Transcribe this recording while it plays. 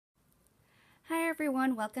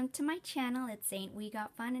everyone, welcome to my channel. It's Ain't We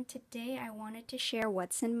Got Fun, and today I wanted to share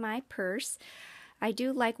what's in my purse. I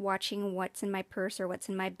do like watching what's in my purse or what's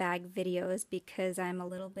in my bag videos because I'm a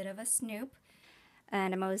little bit of a snoop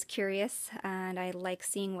and I'm always curious and I like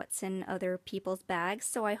seeing what's in other people's bags,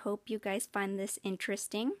 so I hope you guys find this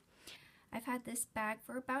interesting. I've had this bag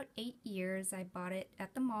for about 8 years. I bought it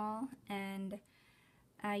at the mall and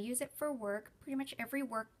I use it for work pretty much every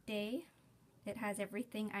work day. It has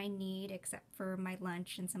everything I need except for my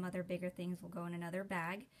lunch, and some other bigger things will go in another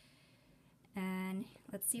bag. And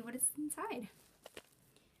let's see what is inside.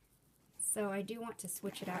 So I do want to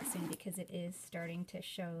switch it out soon because it is starting to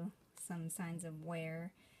show some signs of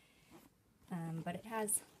wear, but it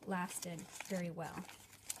has lasted very well.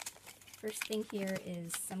 First thing here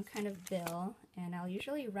is some kind of bill, and I'll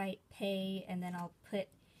usually write pay and then I'll put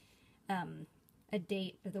a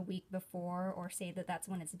date the week before or say that that's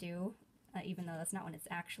when it's due. Even though that's not when it's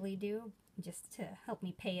actually due, just to help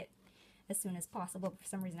me pay it as soon as possible. For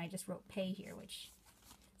some reason I just wrote pay here, which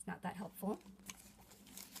is not that helpful.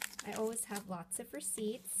 I always have lots of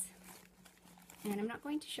receipts, and I'm not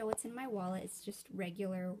going to show what's in my wallet. It's just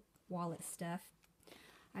regular wallet stuff.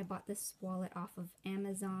 I bought this wallet off of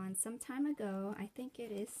Amazon some time ago. I think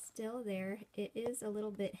it is still there. It is a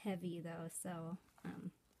little bit heavy though, so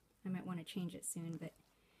I might want to change it soon, but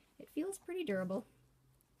it feels pretty durable.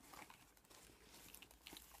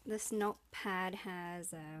 This notepad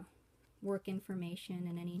has work information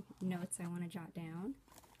and any notes I want to jot down.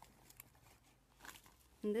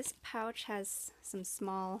 And this pouch has some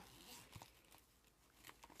small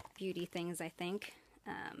beauty things, I think.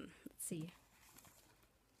 Let's see.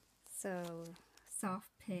 So, soft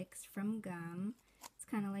picks from gum. It's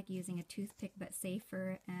kind of like using a toothpick but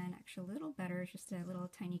safer and actually a little better. It's just a little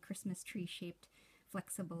tiny Christmas tree shaped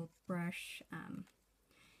flexible brush.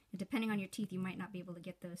 Depending on your teeth, you might not be able to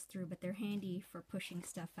get those through, but they're handy for pushing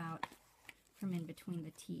stuff out from in between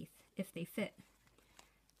the teeth, if they fit.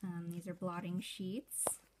 These are blotting sheets.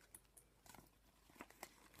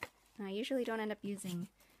 I usually don't end up using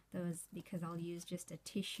those because I'll use just a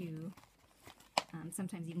tissue,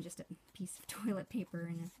 sometimes even just a piece of toilet paper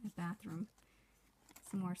in a bathroom.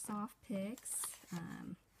 Some more soft picks.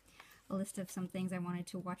 A list of some things I wanted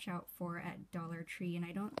to watch out for at Dollar Tree, and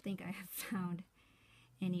I don't think I have found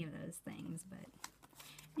any of those things, but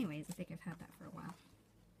anyways, I think I've had that for a while,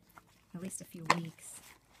 at least a few weeks.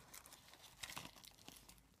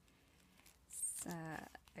 It's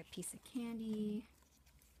a piece of candy.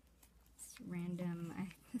 It's random.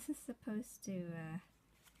 This is supposed to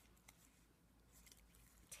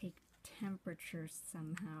take temperatures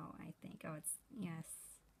somehow, I think. Oh, it's, yes.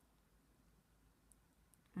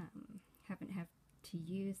 Haven't had to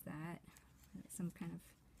use that. Some kind of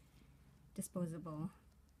disposable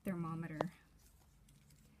thermometer.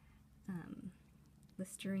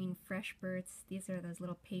 Listerine Fresh Bursts. These are those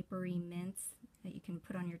little papery mints that you can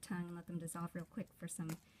put on your tongue and let them dissolve real quick for some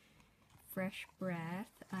fresh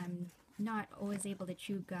breath. I'm not always able to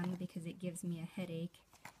chew gum because it gives me a headache.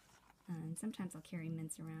 Sometimes I'll carry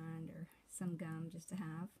mints around or some gum just to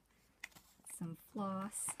have. Some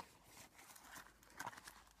floss.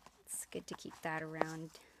 It's good to keep that around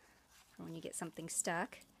for when you get something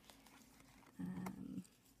stuck.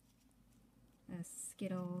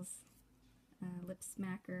 Skittles, lip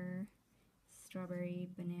smacker, strawberry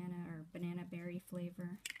banana or banana berry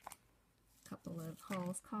flavor, a couple of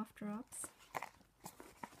Hall's cough drops.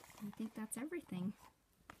 I think that's everything.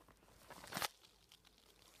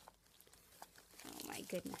 Oh my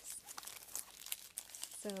goodness.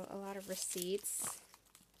 So a lot of receipts,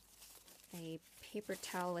 a paper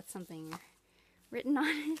towel with something written on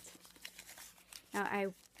it. Now I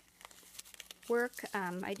work,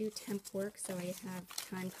 I do temp work, so I have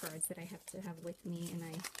time cards that I have to have with me, and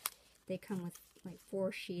they come with like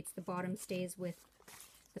 4 sheets. The bottom stays with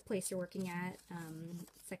the place you're working at,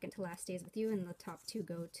 second to last stays with you, and the top 2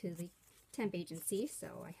 go to the temp agency.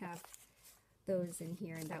 So I have those in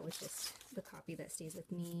here, and that was just the copy that stays with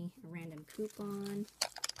me. A random coupon.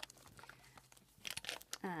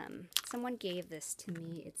 Someone gave this to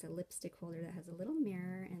me. It's a lipstick holder that has a little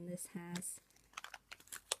mirror, and this has,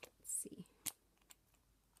 let's see,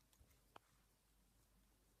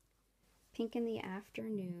 Pink in the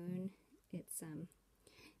Afternoon. It's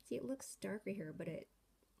see, it looks darker here, but it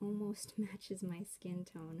almost matches my skin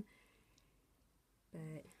tone.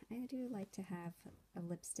 But I do like to have a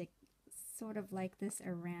lipstick sort of like this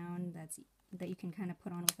around that you can kind of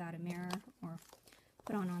put on without a mirror, or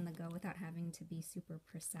put on the go without having to be super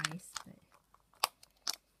precise. But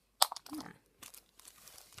yeah,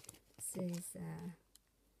 this is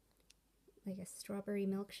like a strawberry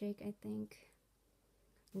milkshake, I think.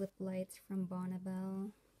 lip lights from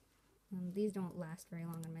Bonnabelle. These don't last very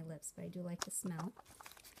long on my lips, but I do like the smell.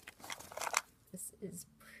 This is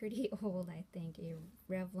pretty old, I think, a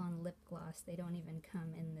Revlon lip gloss. They don't even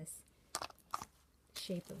come in this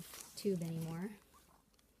shape of tube anymore.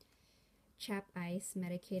 Chap Ice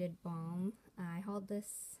Medicated Balm. I hauled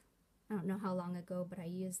this, I don't know how long ago, but I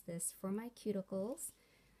used this for my cuticles,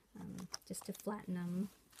 just to flatten them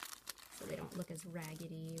so they don't look as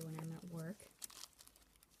raggedy when I'm at work.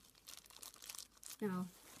 Now,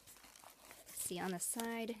 see on the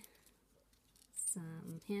side,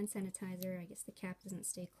 some hand sanitizer. I guess the cap doesn't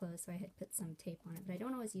stay closed, so I had put some tape on it, but I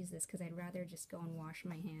don't always use this because I'd rather just go and wash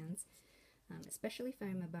my hands, especially if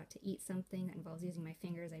I'm about to eat something that involves using my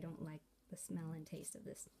fingers. I don't like the smell and taste of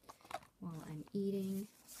this while I'm eating.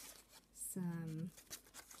 Some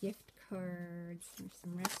gift cards from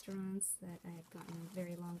some restaurants that I had gotten a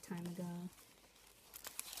very long time ago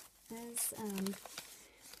as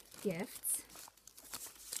gifts.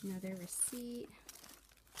 Another receipt.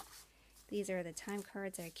 These are the time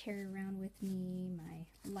cards I carry around with me, my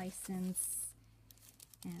license,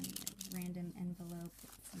 and a random envelope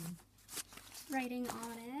with some writing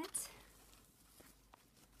on it.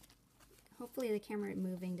 Hopefully the camera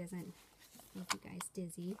moving doesn't make you guys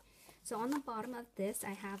dizzy. So on the bottom of this,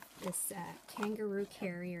 I have this kangaroo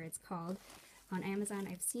carrier, it's called. On Amazon,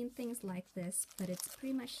 I've seen things like this, but it's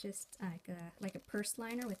pretty much just like a purse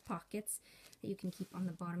liner with pockets that you can keep on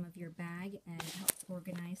the bottom of your bag, and it helps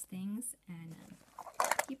organize things and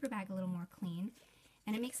keep your bag a little more clean.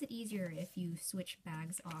 And it makes it easier if you switch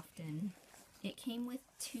bags often. It came with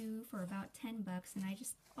 2 for about 10 bucks, and I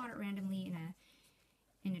just bought it randomly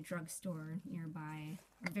in a drugstore nearby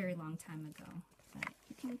a very long time ago. But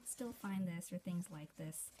you can still find this or things like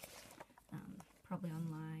this probably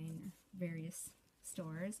online or various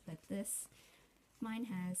stores. But this, mine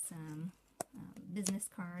has some business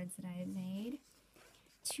cards that I had made.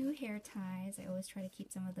 2 hair ties. I always try to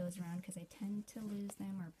keep some of those around because I tend to lose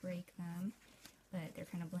them or break them. But they're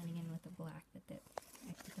kind of blending in with the black, but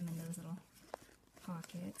I put them in those little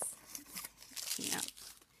pockets. Clean out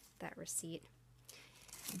that receipt.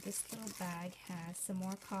 This little bag has some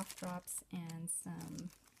more cough drops and some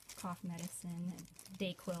cough medicine,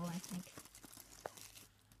 Dayquil, I think.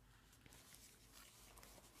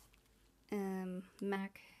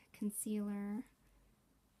 MAC concealer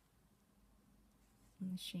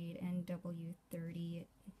in the shade NW30.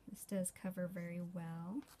 This does cover very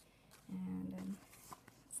well, and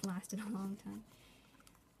it's lasted a long time.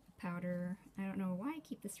 Powder. I don't know why I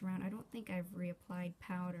keep this around. I don't think I've reapplied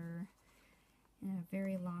powder in a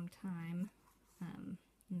very long time. And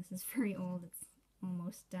this is very old. It's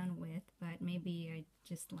almost done with, but maybe I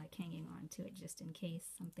just like hanging on to it just in case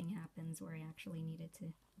something happens where I actually needed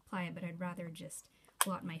to apply it, but I'd rather just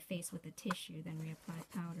blot my face with a tissue than reapply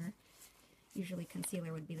powder. Usually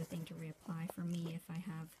concealer would be the thing to reapply for me if I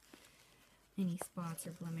have any spots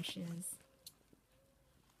or blemishes.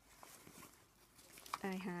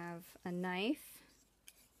 I have a knife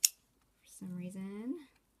for some reason.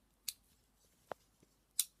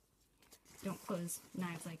 Don't close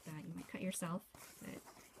knives like that, you might cut yourself, but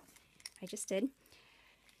I just did.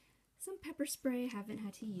 Some pepper spray I haven't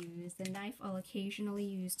had to use. The knife I'll occasionally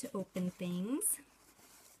use to open things.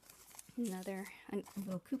 A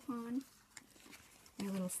little coupon. And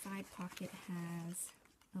a little side pocket has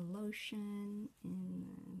a lotion in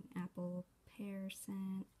an apple pear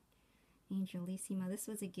scent. Angelissimo. This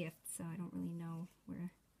was a gift, so I don't really know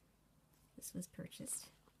where this was purchased.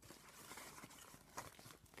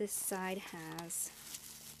 This side has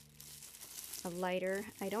a lighter.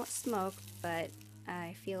 I don't smoke, but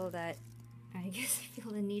I feel the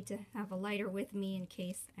need to have a lighter with me in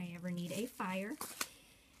case I ever need a fire.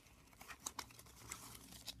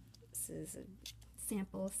 This is a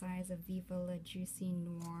sample size of Viva La Juicy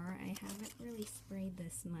Noir. I haven't really sprayed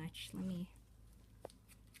this much.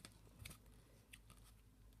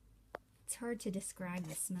 It's hard to describe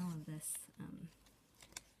the smell of this,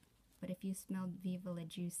 but if you smelled Viva La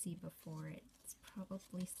Juicy before, it's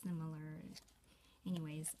probably similar.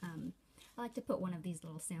 Anyways, I like to put one of these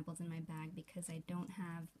little samples in my bag because I don't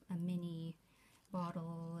have a mini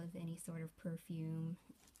bottle of any sort of perfume.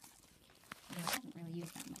 I haven't really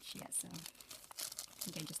used that much yet, so I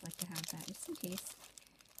think I just like to have that just in case.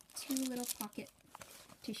 2 little pocket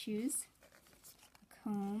tissues, a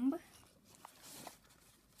comb.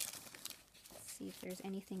 Let's see if there's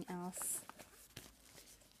anything else.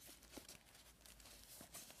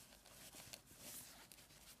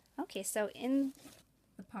 Okay, so in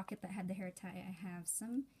the pocket that had the hair tie, I have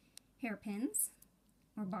some hairpins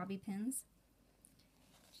or bobby pins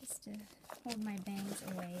just to hold my bangs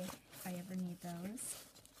away if I ever need those.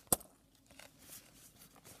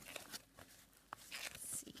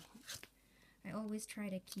 always try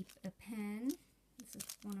to keep a pen. This is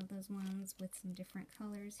one of those ones with some different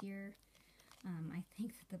colors here. I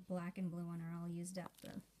think that the black and blue one are all used up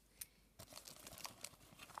though.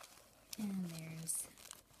 And there's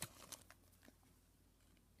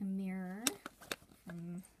a mirror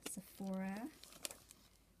from Sephora.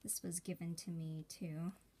 This was given to me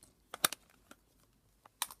too.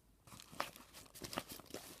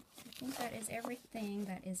 I think that is everything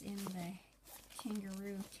that is in the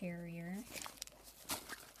Kangaroo Carrier.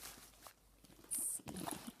 Let's see.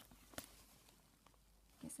 I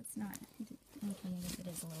guess it's not. Okay, I guess it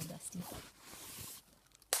is a little dusty.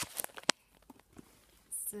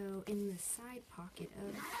 So in the side pocket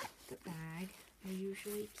of the bag, I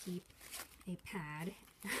usually keep a pad.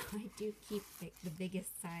 I do keep the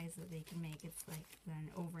biggest size that they can make. It's like an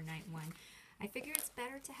overnight one. I figure it's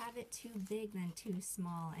better to have it too big than too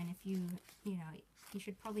small, and if you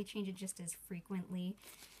should probably change it just as frequently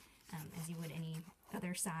as you would any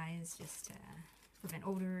other size, just to prevent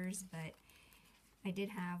odors. But I did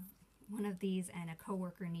have one of these, and a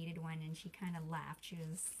coworker needed one, and she kind of laughed.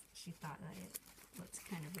 She thought that it looked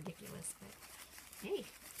kind of ridiculous, but hey,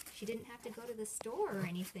 she didn't have to go to the store or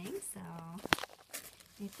anything, so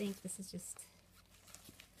I think this is just,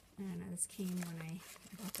 I don't know, this came when I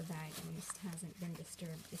bought the bag and just hasn't been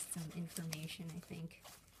disturbed. Just some information, I think,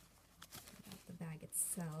 about the bag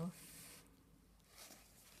itself.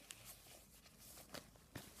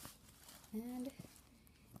 And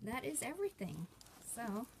that is everything.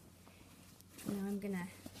 So, now I'm gonna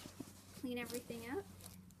clean everything up,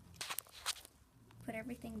 put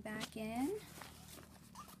everything back in.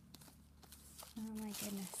 Oh my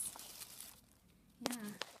goodness. Yeah,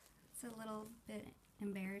 it's a little bit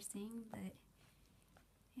embarrassing, but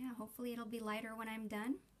yeah, hopefully it'll be lighter when I'm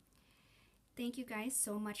done. Thank you guys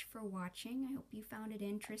so much for watching. I hope you found it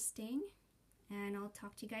interesting, and I'll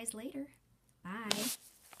talk to you guys later. Bye.